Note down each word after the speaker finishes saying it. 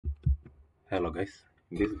Hello guys,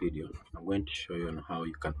 in this video I'm going to show you on how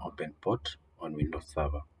you can open port on Windows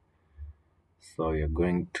Server. So you're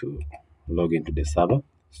going to log into the server.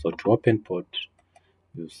 So to open port,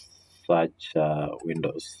 you search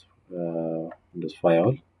Windows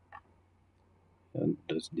firewall and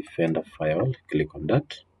there's Defender firewall. Click on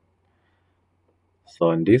that. So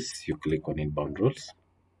on this you click on inbound rules.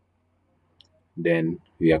 Then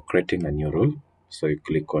we are creating a new rule. So you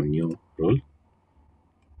click on new rule.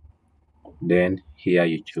 Then here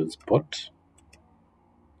you choose port.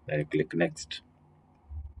 Then you click next.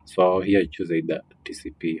 So here you choose either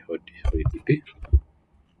TCP or HTTP.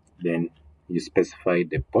 Then you specify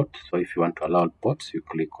the port. So if you want to allow ports, you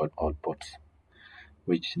click on all ports,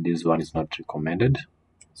 which this one is not recommended.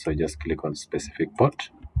 So just click on specific port.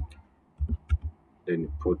 Then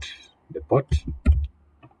you put the port.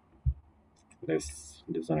 There's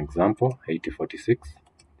an example, 8046.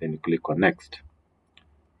 Then you click on next.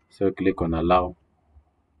 So you click on allow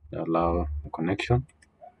the connection.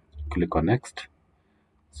 Click on next.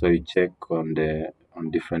 So you check on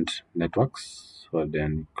different networks. So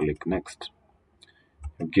then click next.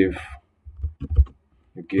 You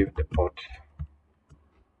give the port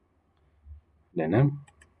the name,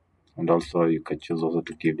 and also you can choose also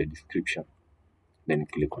to give the description. Then you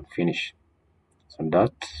click on finish. So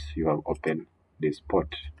that you have opened this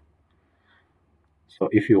port. So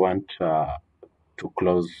if you want to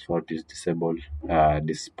close or disable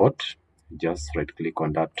this port, just right click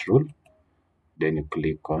on that rule, then you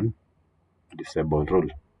click on disable rule.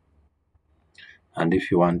 And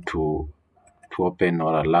if you want to open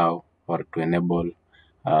or allow or to enable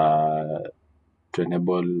the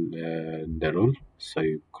rule, so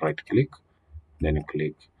you right click, then you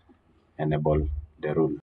click enable the rule.